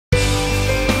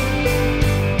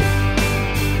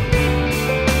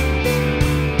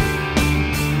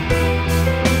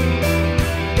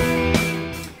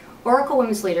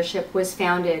Women's Leadership was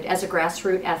founded as a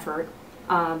grassroots effort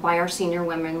by our senior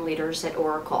women leaders at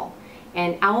Oracle.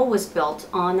 And OWL was built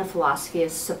on the philosophy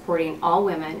of supporting all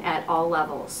women at all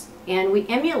levels. And we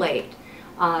emulate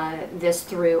this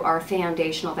through our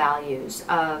foundational values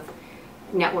of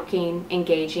networking,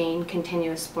 engaging,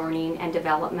 continuous learning and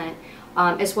development,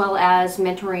 as well as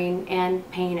mentoring and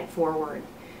paying it forward.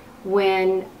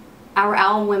 When our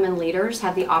OWL women leaders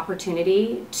have the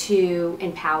opportunity to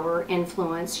empower,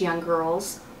 influence young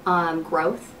girls'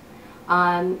 growth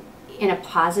in a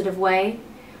positive way,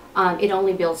 it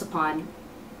only builds upon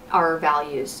our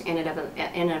values in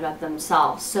and of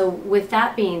themselves. So with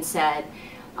that being said,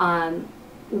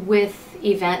 with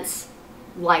events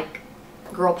like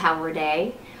Girl Power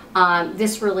Day,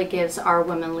 this really gives our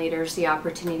women leaders the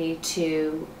opportunity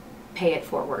to pay it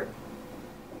forward.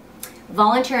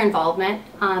 Volunteer involvement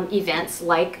events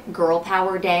like Girl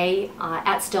Power Day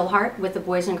at Stillheart with the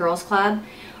Boys and Girls Club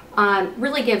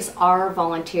really gives our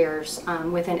volunteers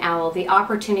within OWL the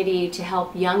opportunity to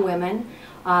help young women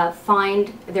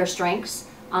find their strengths,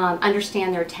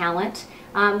 understand their talent,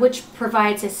 which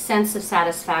provides a sense of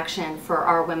satisfaction for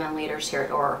our women leaders here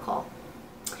at Oracle.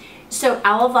 So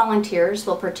OWL volunteers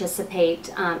will participate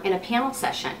in a panel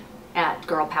session at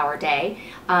Girl Power Day.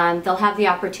 They'll have the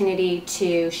opportunity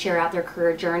to share out their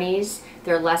career journeys,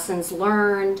 their lessons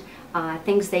learned,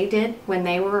 things they did when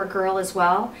they were a girl as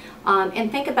well,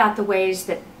 and think about the ways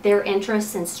that their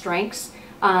interests and strengths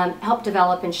help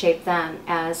develop and shape them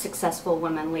as successful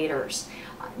women leaders.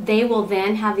 They will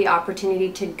then have the opportunity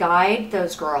to guide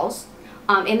those girls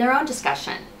in their own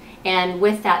discussion. And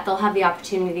with that, they'll have the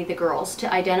opportunity, the girls,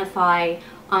 to identify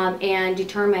and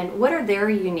determine what are their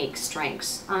unique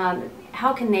strengths.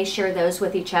 How can they share those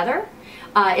with each other,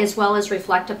 as well as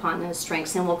reflect upon those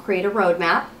strengths. And we'll create a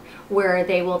roadmap where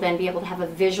they will then be able to have a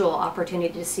visual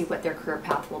opportunity to see what their career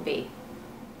path will be.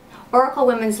 Oracle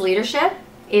Women's Leadership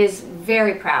is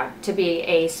very proud to be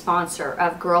a sponsor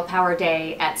of Girl Power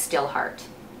Day at Stillheart.